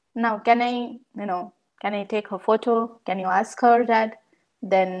 now, can I take her photo? Can you ask her that?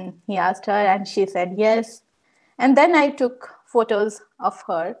 Then he asked her, and she said yes. And then I took photos of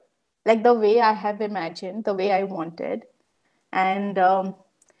her, like the way I have imagined, the way I wanted. And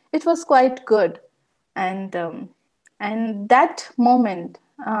it was quite good. And that moment,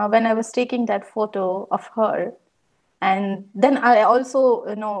 when I was taking that photo of her, and then I also,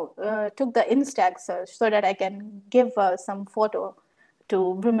 took the Instax search so that I can give some photo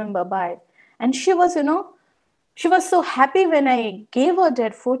to remember by. And she was so happy when I gave her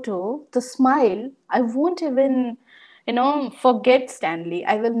that photo. The smile, I won't even, forget, Stanley.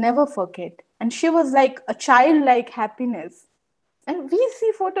 I will never forget. And she was like a childlike happiness. And we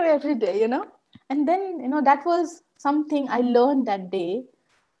see photo every day, And then, that was something I learned that day.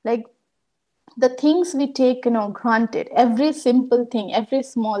 Like the things we take, granted, every simple thing, every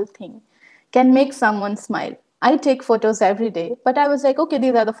small thing can make someone smile. I take photos every day, but I was like, okay,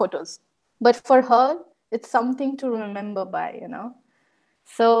 these are the photos. But for her, it's something to remember by.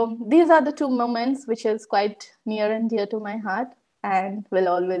 So these are the two moments which is quite near and dear to my heart and will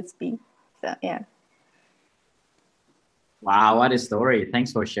always be. So yeah. Wow, what a story!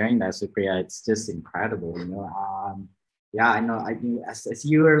 Thanks for sharing that, Supriya. It's just incredible, Yeah, I know. I think as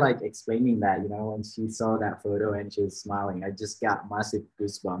you were like explaining that, when she saw that photo and she was smiling, I just got massive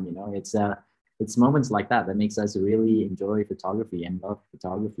goosebump. It's moments like that that makes us really enjoy photography and love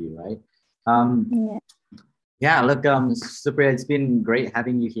photography, right? Um, Yeah. yeah, look, Super, it's been great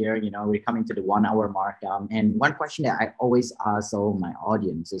having you here. We're coming to the 1 hour mark. And one question that I always ask all my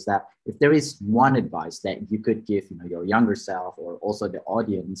audience is that if there is one advice that you could give, your younger self or also the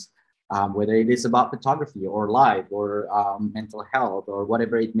audience, whether it is about photography or life or mental health or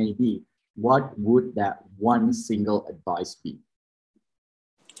whatever it may be, what would that one single advice be?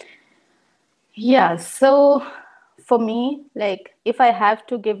 Yeah. So for me, like if I have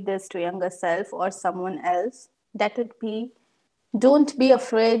to give this to younger self or someone else, that would be don't be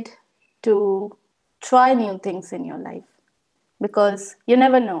afraid to try new things in your life because you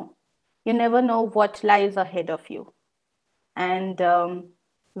never know. You never know what lies ahead of you. And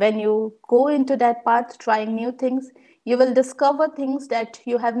when you go into that path, trying new things, you will discover things that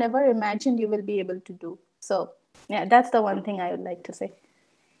you have never imagined you will be able to do. So, yeah, that's the one thing I would like to say.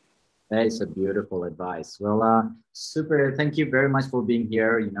 That is a beautiful advice. Well, Super. Thank you very much for being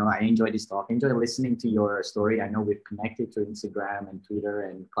here. I enjoy this talk. I enjoy listening to your story. I know we've connected to Instagram and Twitter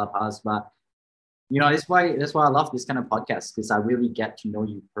and Clubhouse, but that's why I love this kind of podcast because I really get to know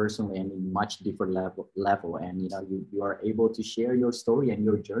you personally and in much different level. And you are able to share your story and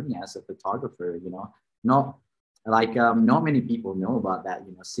your journey as a photographer. Not like not many people know about that.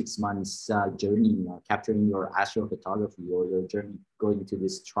 6 months journey, capturing your astrophotography or your journey going to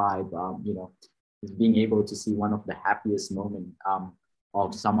this tribe. Is being able to see one of the happiest moment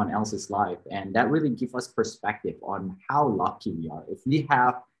of someone else's life, and that really gives us perspective on how lucky we are if we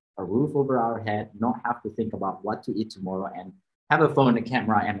have a roof over our head, not have to think about what to eat tomorrow, and have a phone, a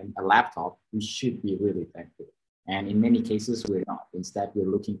camera, and a laptop, we should be really thankful. And in many cases, we're not. Instead,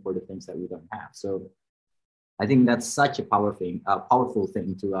 we're looking for the things that we don't have. So I think that's such a powerful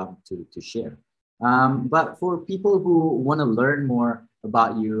thing to share. But for people who want to learn more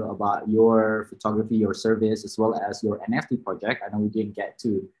about you, about your photography, your service, as well as your NFT project, I know we didn't get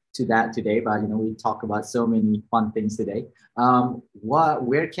to that today, but we talk about so many fun things today.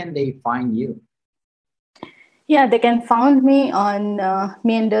 Where can they find you? Yeah, they can find me on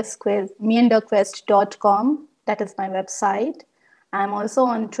meanderquest.com. That is my website. I'm also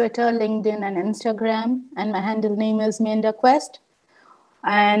on Twitter, LinkedIn, and Instagram, and my handle name is Meanderquest.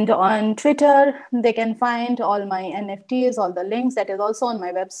 And on Twitter, they can find all my NFTs, all the links. That is also on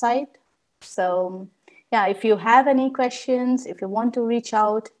my website. So, yeah, if you have any questions, if you want to reach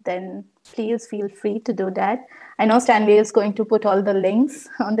out, then please feel free to do that. I know Stanley is going to put all the links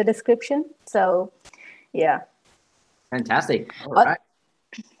on the description. So, yeah. Fantastic. All Uh, right.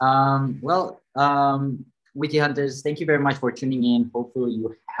 Wiki Hunters, thank you very much for tuning in. Hopefully,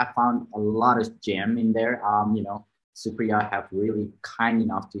 you have found a lot of gem in there. Supriya have really kind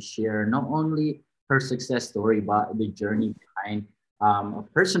enough to share not only her success story, but the journey behind a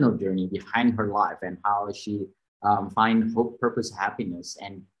personal journey behind her life and how she find hope, purpose, happiness,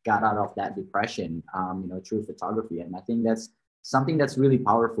 and got out of that depression. Through photography, and I think that's something that's really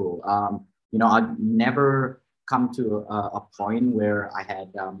powerful. I've never come to a point where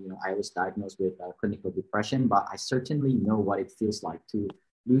I was diagnosed with clinical depression, but I certainly know what it feels like to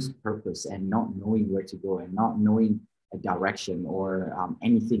lose purpose and not knowing where to go and not knowing a direction or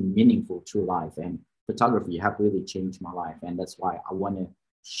anything meaningful through life. And photography have really changed my life, and that's why I want to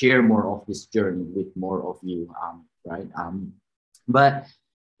share more of this journey with more of you, right? But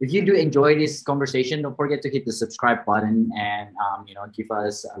if you do enjoy this conversation, don't forget to hit the subscribe button and give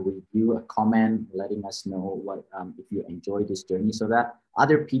us a review, a comment, letting us know what if you enjoy this journey, so that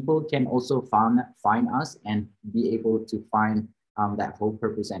other people can also find us and be able to find that whole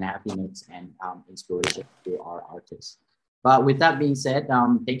purpose and happiness and inspiration to our artists. But with that being said,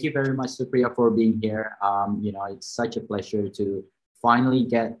 thank you very much, Supriya, for being here. It's such a pleasure to finally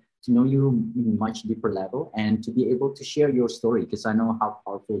get to know you in much deeper level and to be able to share your story because I know how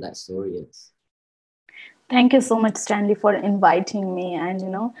powerful that story is. Thank you so much, Stanley, for inviting me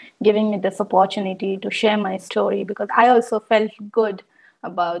and giving me this opportunity to share my story, because I also felt good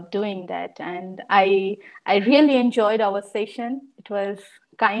about doing that, and I really enjoyed our session. It was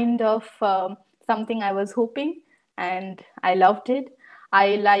kind of something I was hoping, and I loved it.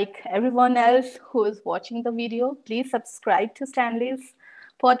 I, like everyone else who is watching the video, please subscribe to Stanley's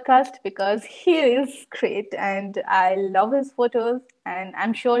podcast because he is great and I love his photos, and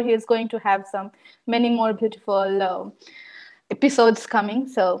I'm sure he is going to have some many more beautiful episodes coming.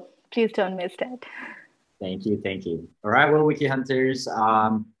 So please don't miss that. Thank you. Thank you. All right. Well, Wiki Hunters,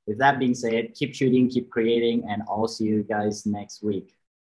 with that being said, keep shooting, keep creating, and I'll see you guys next week.